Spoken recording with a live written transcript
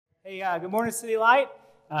Hey, good morning, City Light.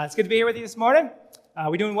 It's good to be here with you this morning.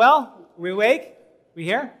 We doing well? We awake? We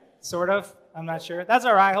here? Sort of. I'm not sure. That's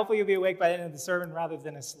all right. Hopefully you'll be awake by the end of the sermon rather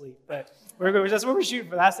than asleep. But that's what we're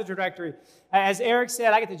shooting for. That's the trajectory. As Eric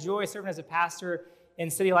said, I get the joy of serving as a pastor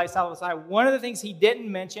in City Light Southwest. One of the things he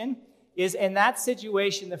didn't mention is in that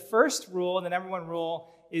situation, the first rule and the number one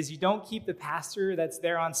rule is you don't keep the pastor that's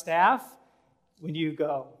there on staff when you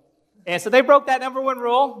go. And so they broke that number one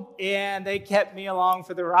rule, and they kept me along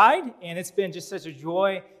for the ride. And it's been just such a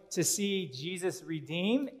joy to see Jesus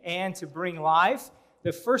redeem and to bring life.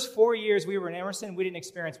 The first 4 years we were in Emerson, we didn't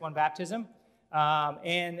experience one baptism.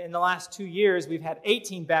 And in the last 2 years, we've had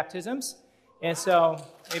 18 baptisms. And so,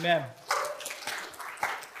 amen.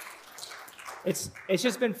 It's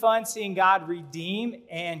just been fun seeing God redeem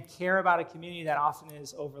and care about a community that often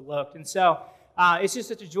is overlooked. And so, it's just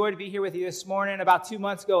such a joy to be here with you this morning. About 2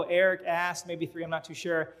 months ago, Eric asked, maybe 3, I'm not too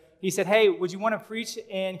sure. He said, hey, would you want to preach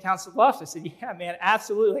in Council Bluffs? I said, yeah, man,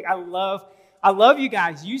 absolutely. I love you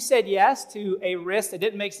guys. You said yes to a risk that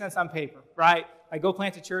didn't make sense on paper, right? Like go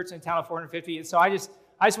plant a church in a town of 450. And so I just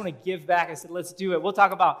want to give back. I said, let's do it. We'll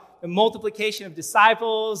talk about the multiplication of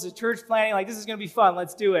disciples, the church planning. Like this is going to be fun.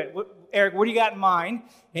 Let's do it. Eric, what do you got in mind?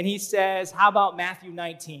 And he says, how about Matthew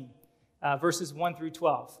 19, verses 1 through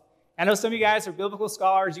 12? I know some of you guys are biblical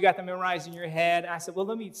scholars. You got them memorized in your head. And I said, well,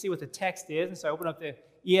 let me see what the text is. And so I opened up the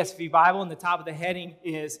ESV Bible, and the top of the heading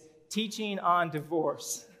is Teaching on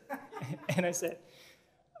Divorce. And I said,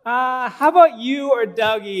 how about you or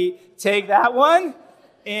Dougie take that one?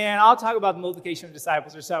 And I'll talk about the multiplication of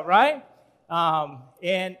disciples or so, right?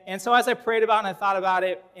 And so as I prayed about it and I thought about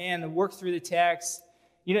it and worked through the text,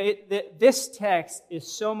 this text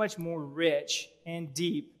is so much more rich and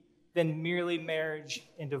deep than merely marriage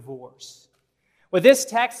and divorce. What this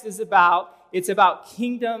text is about, it's about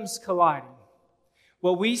kingdoms colliding.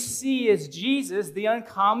 What we see is Jesus, the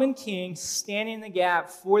uncommon king, standing in the gap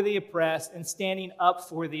for the oppressed and standing up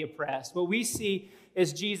for the oppressed. What we see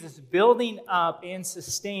is Jesus building up and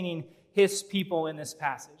sustaining his people in this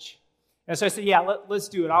passage. And so I said, yeah, let's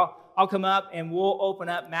do it. I'll come up and we'll open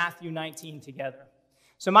up Matthew 19 together.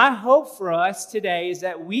 So my hope for us today is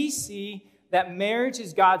that we see that marriage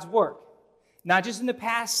is God's work, not just in the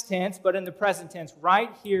past tense, but in the present tense, right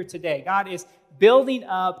here today. God is building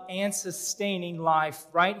up and sustaining life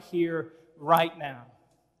right here, right now.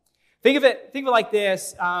 Think of it like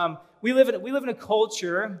this. We live in a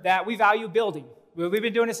culture that we value building. We've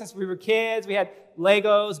been doing it since we were kids. We had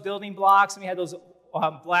Legos, building blocks, and we had those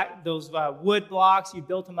wood blocks. You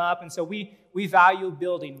built them up, and so we value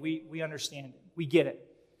building. We understand it. We get it.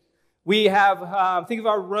 We have, think of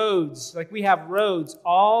our roads. Like we have roads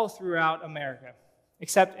all throughout America.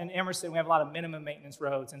 Except in Emerson, we have a lot of minimum maintenance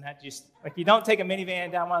roads. And that just, like you don't take a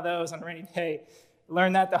minivan down one of those on a rainy day.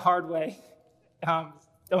 Learn that the hard way.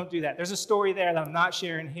 Don't do that. There's a story there that I'm not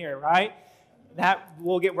sharing here, right? That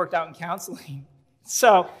will get worked out in counseling.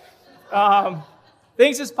 So,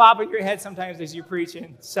 things just pop in your head sometimes as you're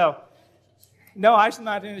preaching. So, no, I'm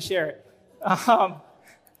not going to share it.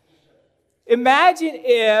 Imagine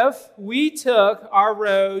if we took our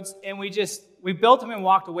roads and we built them and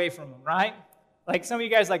walked away from them, right? Like some of you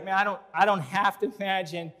guys like, man, I don't have to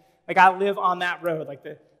imagine, like I live on that road. Like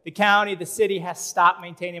the county, the city has stopped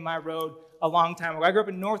maintaining my road a long time ago. I grew up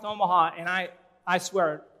in North Omaha, and I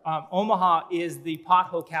swear, Omaha is the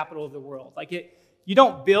pothole capital of the world. Like you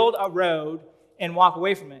don't build a road and walk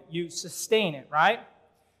away from it. You sustain it, right?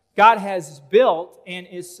 God has built and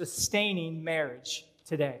is sustaining marriage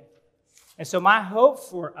today. And so my hope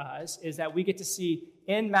for us is that we get to see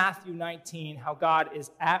in Matthew 19 how God is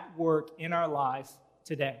at work in our life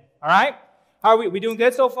today. All right? How are we? We doing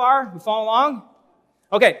good so far? We following along?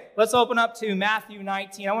 Okay, let's open up to Matthew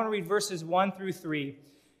 19. I want to read verses 1 through 3.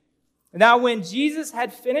 Now, when Jesus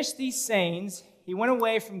had finished these sayings, he went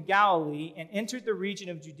away from Galilee and entered the region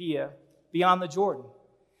of Judea beyond the Jordan.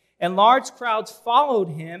 And large crowds followed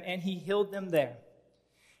him, and he healed them there.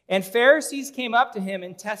 And Pharisees came up to him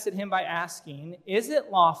and tested him by asking, is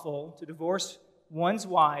it lawful to divorce one's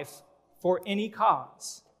wife for any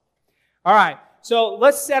cause? All right, so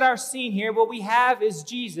let's set our scene here. What we have is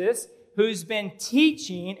Jesus who's been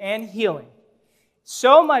teaching and healing.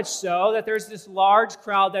 So much so that there's this large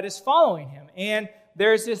crowd that is following him. And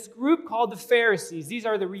there's this group called the Pharisees. These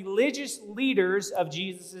are the religious leaders of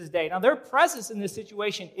Jesus' day. Now, their presence in this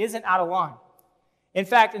situation isn't out of line. In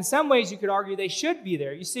fact, in some ways, you could argue they should be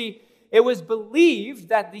there. You see, it was believed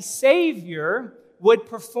that the Savior would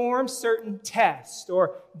perform certain tests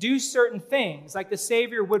or do certain things, like the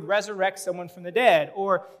Savior would resurrect someone from the dead,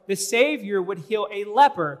 or the Savior would heal a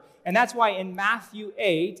leper. And that's why in Matthew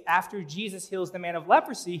 8, after Jesus heals the man of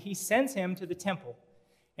leprosy, he sends him to the temple.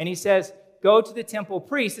 And he says, go to the temple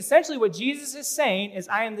priest. Essentially what Jesus is saying is,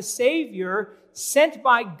 I am the Savior sent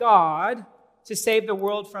by God to save the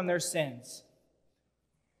world from their sins.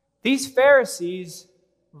 These Pharisees,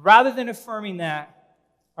 rather than affirming that,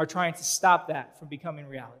 are trying to stop that from becoming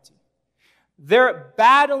reality. They're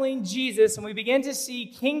battling Jesus, and we begin to see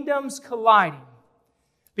kingdoms colliding.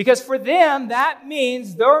 Because for them, that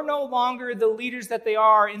means they're no longer the leaders that they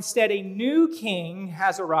are. Instead, a new king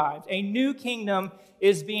has arrived. A new kingdom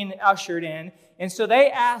is being ushered in. And so they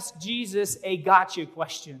ask Jesus a gotcha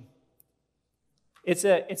question. It's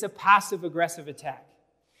a passive-aggressive attack.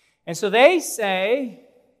 And so they say,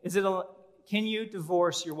 can you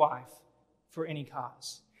divorce your wife for any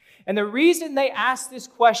cause? And the reason they ask this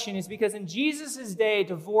question is because in Jesus' day,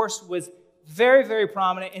 divorce was very, very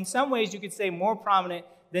prominent. In some ways, you could say more prominent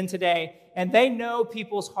than today. And they know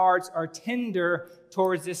people's hearts are tender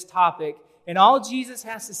towards this topic. And all Jesus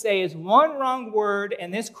has to say is one wrong word,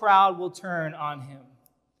 and this crowd will turn on him.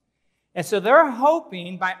 And so they're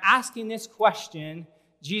hoping by asking this question,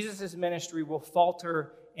 Jesus' ministry will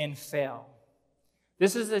falter and fail.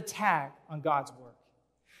 This is an attack on God's work.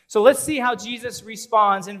 So let's see how Jesus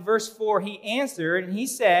responds. In verse 4, he answered, and he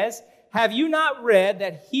says, have you not read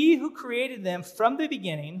that he who created them from the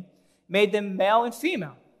beginning made them male and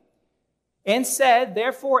female? And said,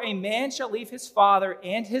 therefore a man shall leave his father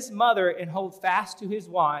and his mother and hold fast to his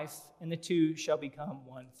wife, and the two shall become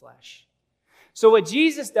one flesh. So what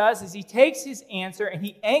Jesus does is he takes his answer and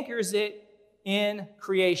he anchors it in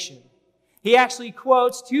creation. He actually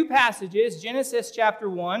quotes two passages, Genesis chapter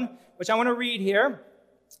 1, which I want to read here,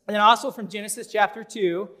 and then also from Genesis chapter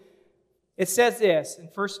 2. It says this in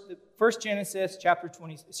first Genesis chapter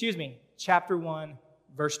 1,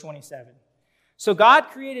 verse 27. So God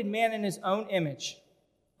created man in his own image.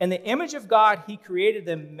 In the image of God, he created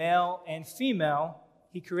them, male and female,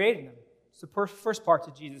 he created them. It's the first part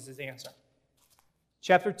to Jesus' answer.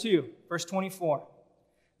 Chapter 2, verse 24.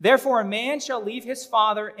 Therefore a man shall leave his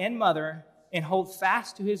father and mother and hold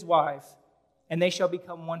fast to his wife, and they shall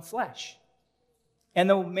become one flesh. And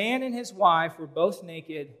the man and his wife were both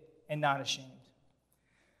naked and not ashamed.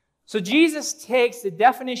 So Jesus takes the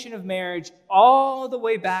definition of marriage all the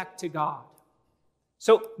way back to God.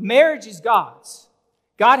 So marriage is God's.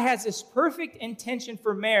 God has this perfect intention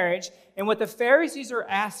for marriage, and what the Pharisees are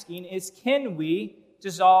asking is, can we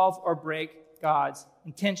dissolve or break God's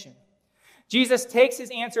intention? Jesus takes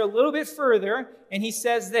his answer a little bit further, and he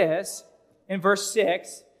says this in verse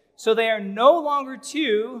 6, so they are no longer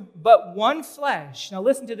two, but one flesh. Now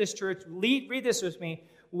listen to this, church. Read this with me.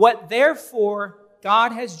 What therefore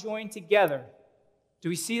God has joined together. Do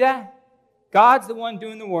we see that? God's the one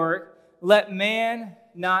doing the work. Let man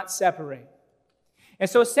not separate. And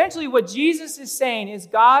so essentially what Jesus is saying is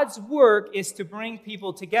God's work is to bring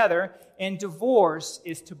people together, and divorce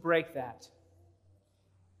is to break that.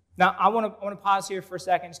 Now, I want to pause here for a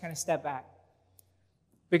second, just kind of step back.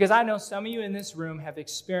 Because I know some of you in this room have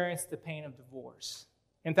experienced the pain of divorce.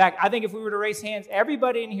 In fact, I think if we were to raise hands,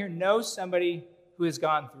 everybody in here knows somebody who has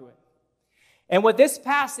gone through it. And what this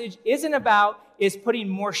passage isn't about is putting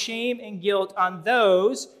more shame and guilt on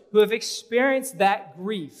those who have experienced that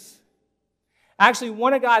grief. Actually,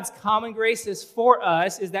 one of God's common graces for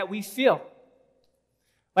us is that we feel.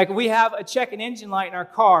 Like we have a check engine light in our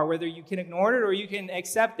car, whether you can ignore it or you can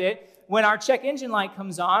accept it. When our check engine light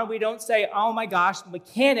comes on, we don't say, oh my gosh,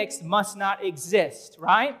 mechanics must not exist,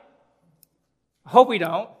 right? I hope we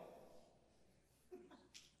don't.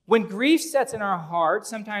 When grief sets in our heart,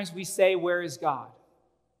 sometimes we say, where is God?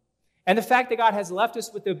 And the fact that God has left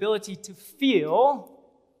us with the ability to feel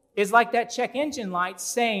is like that check engine light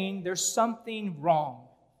saying there's something wrong,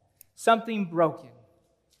 something broken.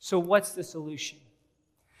 So what's the solution?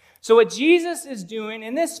 So what Jesus is doing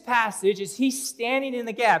in this passage is he's standing in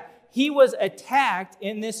the gap. He was attacked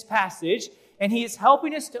in this passage, and he is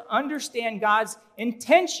helping us to understand God's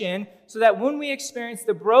intention so that when we experience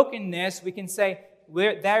the brokenness, we can say,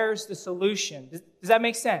 there's the solution. Does that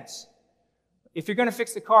make sense? If you're going to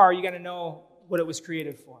fix the car, you got to know what it was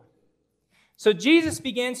created for. So Jesus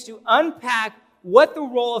begins to unpack what the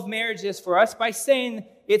role of marriage is for us by saying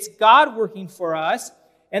it's God working for us.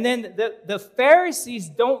 And then the Pharisees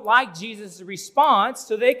don't like Jesus' response,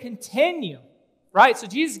 so they continue, right? So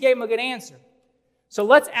Jesus gave them a good answer. So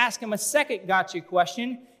let's ask him a second gotcha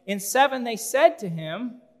question. In 7, they said to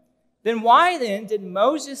him, then why then did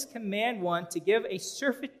Moses command one to give a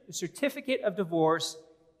certificate of divorce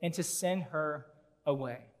and to send her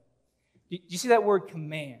away? Do you see that word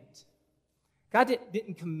command? God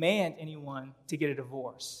didn't command anyone to get a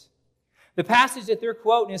divorce. The passage that they're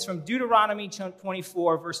quoting is from Deuteronomy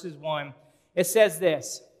 24, verses 1. It says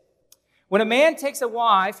this, When a man takes a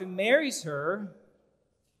wife and marries her,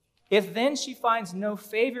 if then she finds no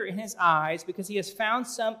favor in his eyes because he has found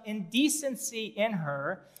some indecency in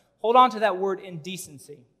her, hold on to that word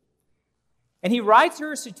indecency. And he writes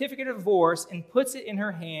her a certificate of divorce and puts it in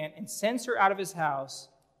her hand and sends her out of his house,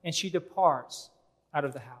 and she departs out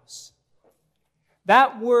of the house.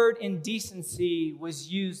 That word indecency was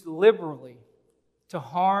used liberally to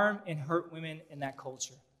harm and hurt women in that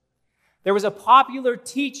culture. There was a popular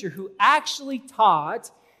teacher who actually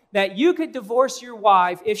taught that you could divorce your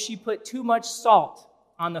wife if she put too much salt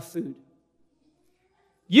on the food.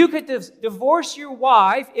 You could divorce your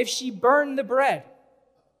wife if she burned the bread.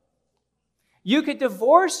 You could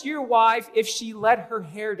divorce your wife if she let her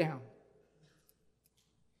hair down.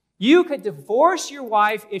 You could divorce your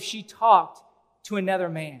wife if she talked to another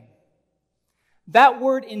man. That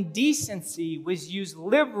word indecency was used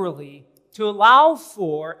liberally to allow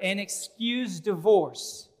for and excuse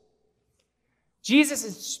divorce. Jesus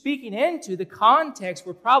is speaking into the context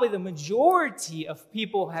where probably the majority of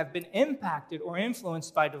people have been impacted or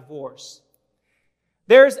influenced by divorce.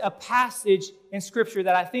 There's a passage in Scripture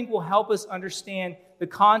that I think will help us understand the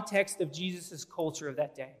context of Jesus' culture of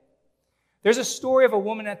that day. There's a story of a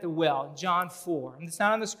woman at the well, John 4. And it's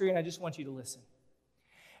not on the screen, I just want you to listen.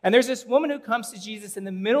 And there's this woman who comes to Jesus in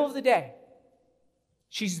the middle of the day.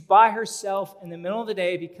 She's by herself in the middle of the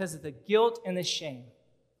day because of the guilt and the shame.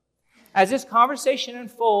 As this conversation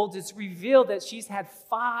unfolds, it's revealed that she's had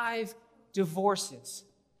 5 divorces.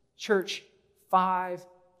 Church, 5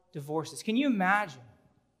 divorces. Can you imagine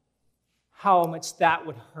how much that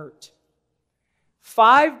would hurt?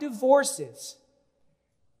 5 divorces.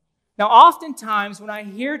 Now, oftentimes when I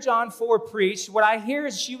hear John 4 preached, what I hear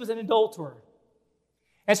is she was an adulterer.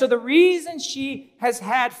 And so the reason she has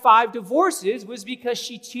had 5 divorces was because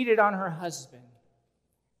she cheated on her husband.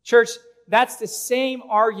 Church, that's the same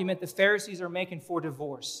argument the Pharisees are making for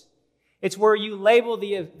divorce. It's where you label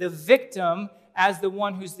the victim as the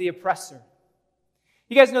one who's the oppressor.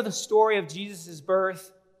 You guys know the story of Jesus'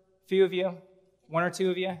 birth? A few of you? 1 or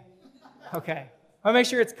 2 of you? Okay. I want to make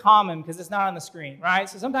sure it's common because it's not on the screen, right?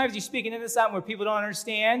 So sometimes you're speaking into something where people don't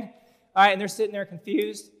understand, all right, and they're sitting there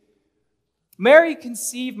confused. Mary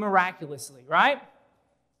conceived miraculously, right?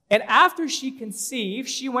 And after she conceived,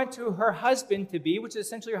 she went to her husband-to-be, which is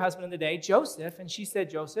essentially her husband in the day, Joseph, and she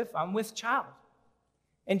said, Joseph, I'm with child.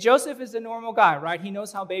 And Joseph is a normal guy, right? He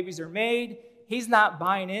knows how babies are made. He's not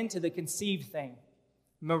buying into the conceived thing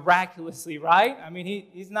miraculously, right? I mean,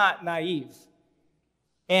 he's not naive.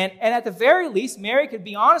 And at the very least, Mary could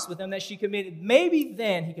be honest with him that she committed. Maybe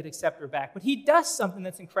then he could accept her back. But he does something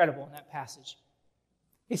that's incredible in that passage.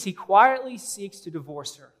 Is he quietly seeks to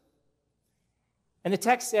divorce her. And the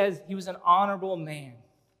text says he was an honorable man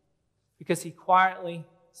because he quietly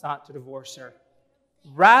sought to divorce her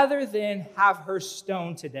rather than have her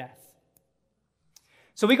stoned to death.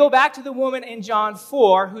 So we go back to the woman in John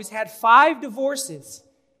 4 who's had 5 divorces.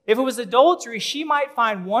 If it was adultery, she might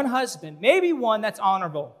find 1 husband, maybe 1 that's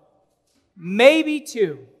honorable, maybe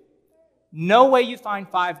 2. No way you find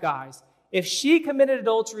 5 guys. If she committed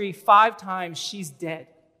adultery 5 times, she's dead.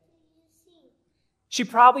 She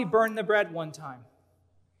probably burned the bread 1 time.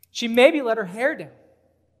 She maybe let her hair down.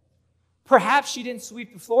 Perhaps she didn't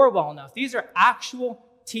sweep the floor well enough. These are actual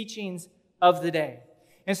teachings of the day.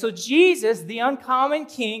 And so Jesus, the uncommon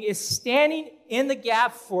king, is standing in the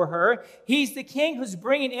gap for her. He's the king who's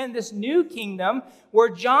bringing in this new kingdom where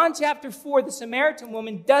John chapter 4, the Samaritan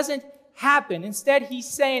woman, doesn't happen. Instead, he's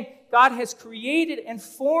saying God has created and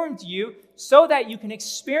formed you so that you can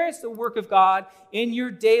experience the work of God in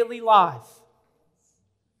your daily life.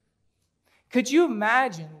 Could you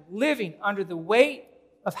imagine living under the weight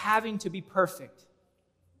of having to be perfect?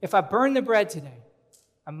 If I burn the bread today,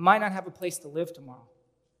 I might not have a place to live tomorrow.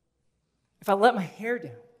 If I let my hair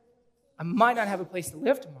down, I might not have a place to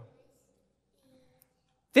live tomorrow.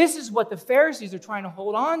 This is what the Pharisees are trying to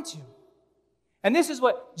hold on to. And this is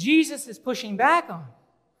what Jesus is pushing back on.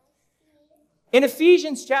 In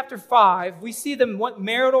Ephesians chapter 5, we see what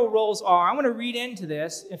marital roles are. I'm going to read into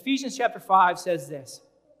this. Ephesians chapter 5 says this.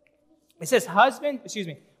 It says,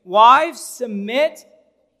 wives, submit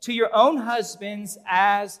to your own husbands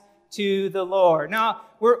as to the Lord. Now,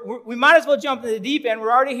 we might as well jump into the deep end.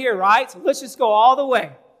 We're already here, right? So let's just go all the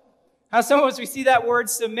way. Now, some of us, we see that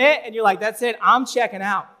word submit, and you're like, that's it, I'm checking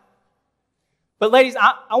out. But ladies,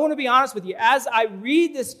 I want to be honest with you. As I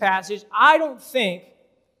read this passage, I don't think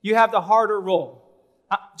you have the harder role.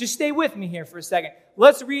 Just stay with me here for a second.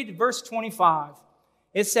 Let's read verse 25.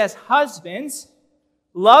 It says, husbands,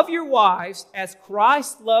 love your wives as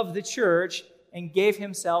Christ loved the church and gave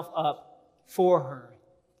himself up for her.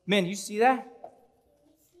 Men, you see that?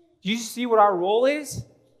 Do you see what our role is?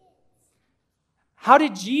 How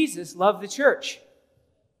did Jesus love the church?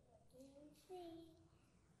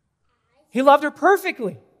 He loved her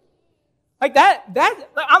perfectly. Like that,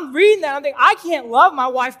 I'm reading that, I'm thinking, I can't love my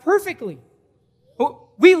wife perfectly.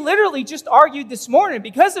 We literally just argued this morning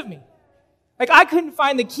because of me. Like I couldn't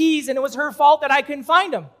find the keys and it was her fault that I couldn't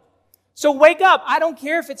find them. So wake up. I don't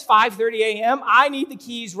care if it's 5:30 a.m. I need the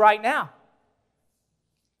keys right now.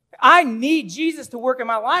 I need Jesus to work in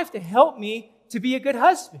my life to help me to be a good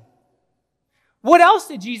husband. What else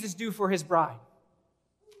did Jesus do for his bride?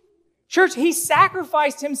 Church, he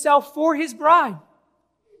sacrificed himself for his bride.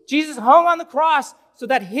 Jesus hung on the cross so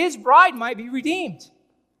that his bride might be redeemed.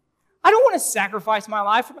 I don't want to sacrifice my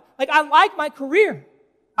life. Like, I like my career.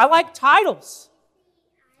 I like titles.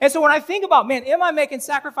 And so when I think about, man, am I making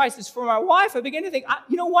sacrifices for my wife? I begin to think,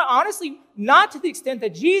 you know what? Honestly, not to the extent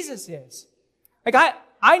that Jesus is. Like,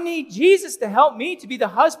 I need Jesus to help me to be the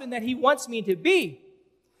husband that he wants me to be.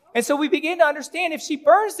 And so we begin to understand if she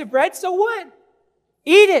burns the bread, so what?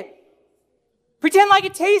 Eat it. Pretend like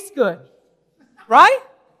it tastes good. Right?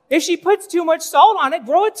 If she puts too much salt on it,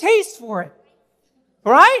 grow a taste for it.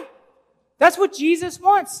 Right? That's what Jesus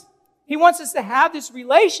wants. He wants us to have this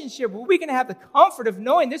relationship where we can have the comfort of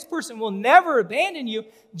knowing this person will never abandon you,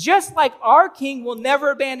 just like our King will never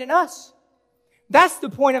abandon us. That's the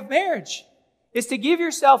point of marriage, is to give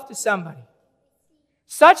yourself to somebody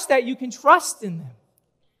such that you can trust in them.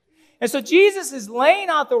 And so Jesus is laying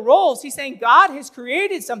out the roles. He's saying God has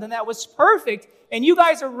created something that was perfect, and you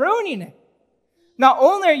guys are ruining it. Not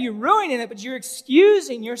only are you ruining it, but you're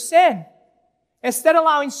excusing your sin. Instead of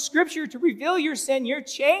allowing Scripture to reveal your sin, you're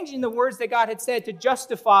changing the words that God had said to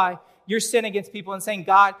justify your sin against people and saying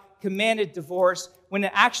God commanded divorce when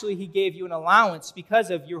actually he gave you an allowance because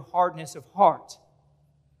of your hardness of heart.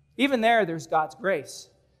 Even there's God's grace.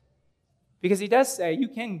 Because he does say you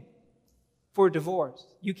can for divorce.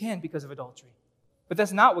 You can because of adultery. But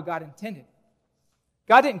that's not what God intended.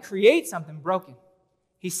 God didn't create something broken.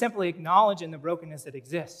 He's simply acknowledging the brokenness that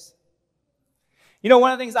exists. You know,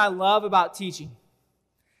 one of the things I love about teaching,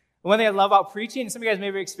 one thing I love about preaching, and some of you guys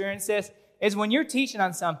maybe experienced this, is when you're teaching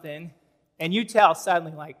on something and you tell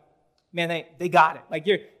suddenly, like, man, they got it. Like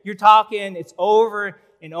you're talking, it's over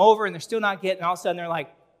and over, and they're still not getting, and all of a sudden they're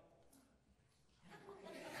like,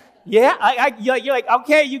 yeah, you're like,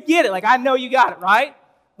 okay, you get it. Like, I know you got it, right?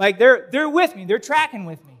 Like, they're with me. They're tracking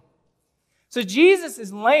with me. So Jesus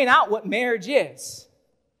is laying out what marriage is.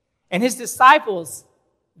 And his disciples,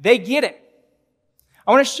 they get it.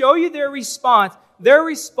 I want to show you their response. Their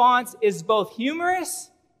response is both humorous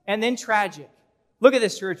and then tragic. Look at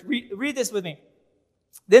this, church. Read this with me.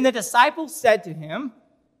 Then the disciples said to him,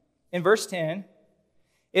 in verse 10,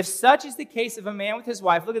 if such is the case of a man with his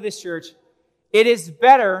wife, look at this, church, it is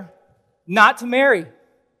better not to marry.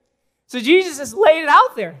 So Jesus has laid it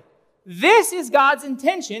out there. This is God's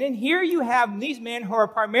intention. And here you have these men who are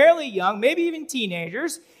primarily young, maybe even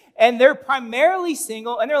teenagers, and they're primarily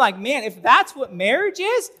single, and they're like, man, if that's what marriage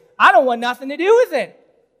is, I don't want nothing to do with it.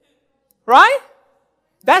 Right?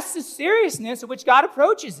 That's the seriousness at which God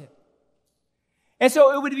approaches it. And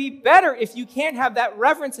so it would be better if you can't have that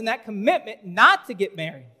reverence and that commitment not to get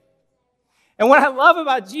married. And what I love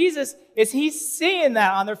about Jesus is he's seeing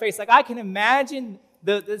that on their face. Like, I can imagine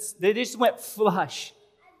they just went flush.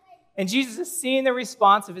 And Jesus is seeing the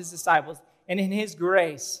response of his disciples. And in his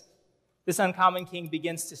grace, this uncommon king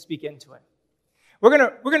begins to speak into it. We're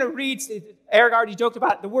gonna read, Eric already joked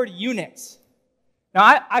about the word eunuchs.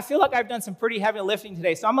 Now, I feel like I've done some pretty heavy lifting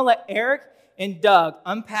today, so I'm going to let Eric and Doug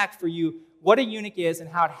unpack for you what a eunuch is and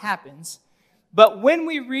how it happens. But when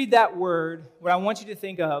we read that word, what I want you to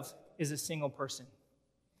think of is a single person.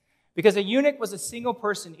 Because a eunuch was a single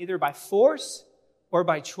person either by force or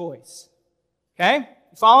by choice. Okay?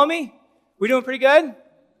 You follow me? We doing pretty good?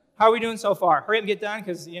 How are we doing so far? Hurry up and get done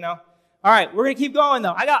because, All right, we're going to keep going,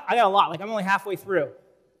 though. I got a lot. Like, I'm only halfway through.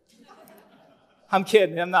 I'm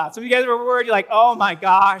kidding. I'm not. Some of you guys are worried. You're like, oh, my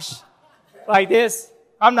gosh. Like this.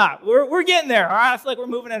 I'm not. We're getting there. All right? I feel like we're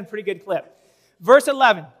moving at a pretty good clip. Verse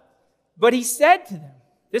 11. But he said to them,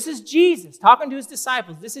 this is Jesus talking to his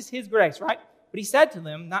disciples. This is his grace, right? But he said to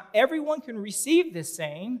them, not everyone can receive this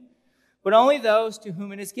saying, but only those to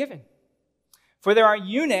whom it is given. For there are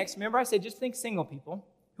eunuchs, remember I said just think single people,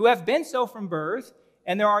 who have been so from birth,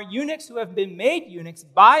 and there are eunuchs who have been made eunuchs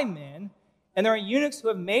by men, and there are eunuchs who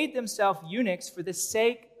have made themselves eunuchs for the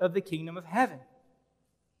sake of the kingdom of heaven.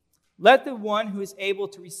 Let the one who is able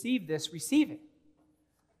to receive this receive it.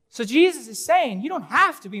 So Jesus is saying you don't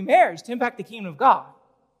have to be married to impact the kingdom of God.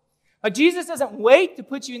 Like, Jesus doesn't wait to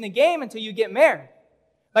put you in the game until you get married.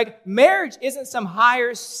 Like, marriage isn't some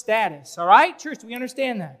higher status, all right? Church, do we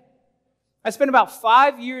understand that? I spent about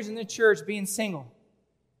 5 years in the church being single.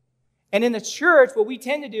 And in the church, what we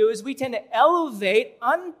tend to do is we tend to elevate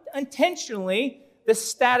unintentionally the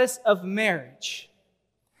status of marriage.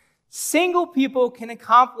 Single people can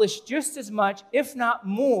accomplish just as much, if not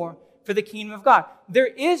more, for the kingdom of God. There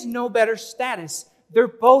is no better status. They're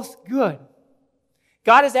both good.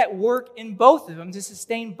 God is at work in both of them to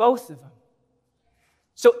sustain both of them.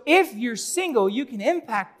 So if you're single, you can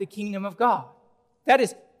impact the kingdom of God. That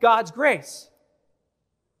is God's grace.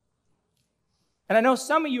 And I know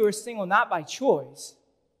some of you are single not by choice,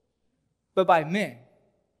 but by men.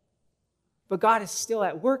 But God is still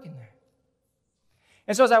at work in there.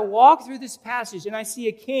 And so as I walk through this passage and I see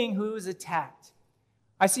a king who is attacked,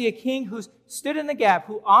 I see a king who's stood in the gap,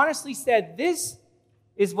 who honestly said, this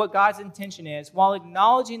is what God's intention is, while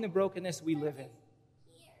acknowledging the brokenness we live in.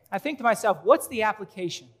 I think to myself, what's the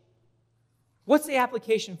application? What's the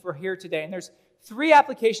application for here today? And there's 3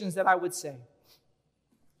 applications that I would say.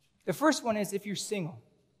 The first one is if you're single,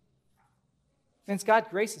 then God's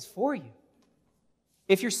grace is for you.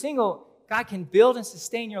 If you're single, God can build and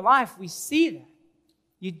sustain your life. We see that.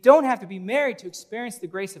 You don't have to be married to experience the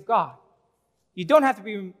grace of God. You don't have to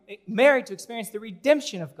be married to experience the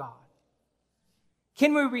redemption of God.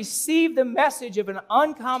 Can we receive the message of an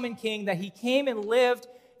uncommon king that he came and lived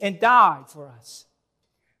and died for us?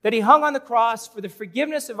 That he hung on the cross for the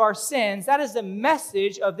forgiveness of our sins? That is the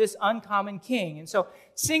message of this uncommon king. And so,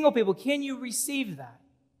 single people, can you receive that?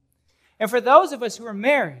 And for those of us who are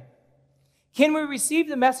married, can we receive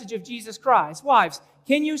the message of Jesus Christ? Wives,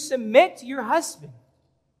 can you submit to your husband?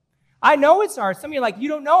 I know it's hard. Some of you are like, you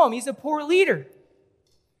don't know him. He's a poor leader.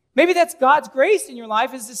 Maybe that's God's grace in your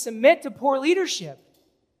life, is to submit to poor leadership.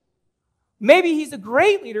 Maybe he's a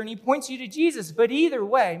great leader and he points you to Jesus. But either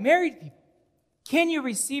way, married people, can you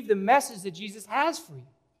receive the message that Jesus has for you?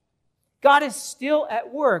 God is still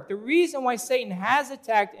at work. The reason why Satan has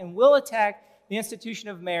attacked and will attack the institution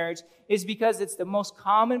of marriage is because it's the most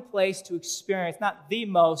common place to experience, not the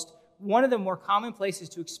most, one of the more common places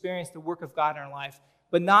to experience the work of God in our life,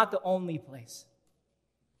 but not the only place.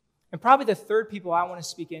 And probably the third people I want to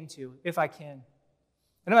speak into, if I can.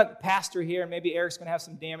 And I'm not the pastor here, and maybe Eric's going to have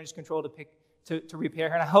some damage control to repair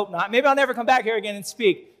here, and I hope not. Maybe I'll never come back here again and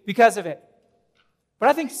speak because of it. But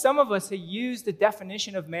I think some of us have used the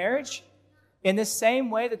definition of marriage in the same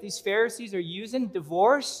way that these Pharisees are using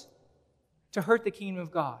divorce to hurt the kingdom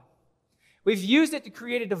of God. We've used it to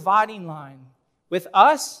create a dividing line with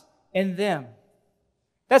us and them.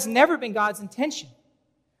 That's never been God's intention.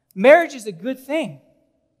 Marriage is a good thing.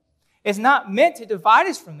 It's not meant to divide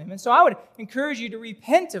us from them. And so I would encourage you to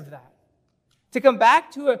repent of that, to come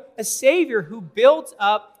back to a Savior who builds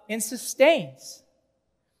up and sustains.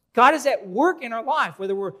 God is at work in our life,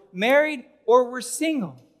 whether we're married or we're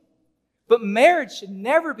single. But marriage should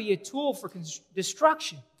never be a tool for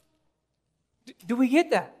destruction. Do we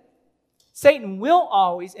get that? Satan will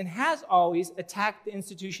always and has always attacked the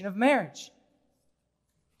institution of marriage.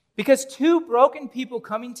 Because 2 broken people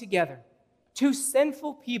coming together, 2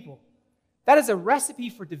 sinful people, that is a recipe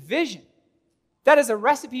for division. That is a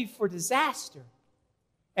recipe for disaster.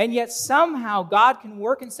 And yet somehow God can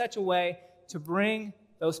work in such a way to bring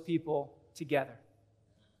those people together.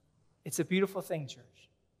 It's a beautiful thing, church.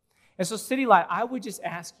 And so, City Light, I would just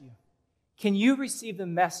ask you, can you receive the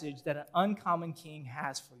message that an uncommon king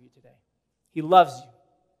has for you today? He loves you.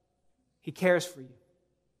 He cares for you.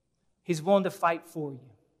 He's willing to fight for you.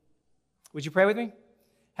 Would you pray with me?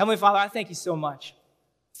 Heavenly Father, I thank you so much.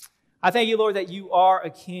 I thank you, Lord, that you are a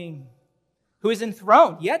king who is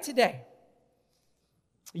enthroned yet today.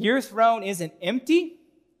 Your throne isn't empty.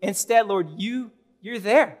 Instead, Lord, you're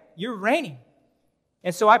there. You're reigning.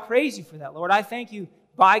 And so I praise you for that, Lord. I thank you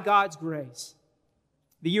by God's grace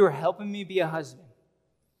that you are helping me be a husband.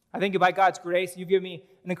 I thank you by God's grace you've given me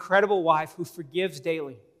an incredible wife who forgives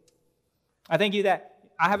daily. I thank you that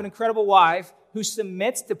I have an incredible wife who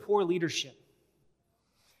submits to poor leadership.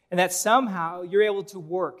 And that somehow you're able to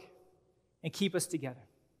work and keep us together.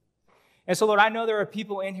 And so, Lord, I know there are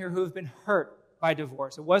people in here who have been hurt by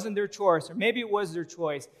divorce. It wasn't their choice, or maybe it was their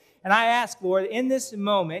choice. And I ask, Lord, in this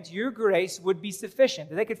moment, your grace would be sufficient,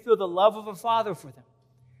 that they could feel the love of a father for them,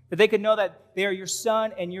 that they could know that they are your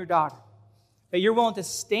son and your daughter, that you're willing to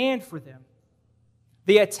stand for them.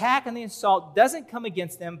 The attack and the assault doesn't come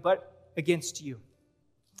against them, but against you.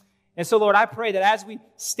 And so, Lord, I pray that as we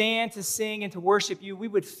stand to sing and to worship you, we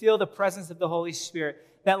would feel the presence of the Holy Spirit.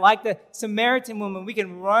 That like the Samaritan woman, we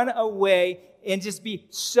can run away and just be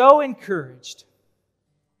so encouraged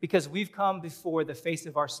because we've come before the face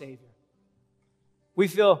of our Savior. We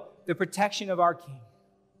feel the protection of our King.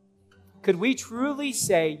 could we truly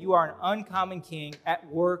say you are an uncommon king at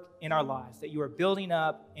work in our lives, that you are building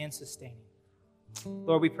up and sustaining?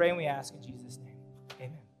 Lord, we pray and we ask in Jesus' name.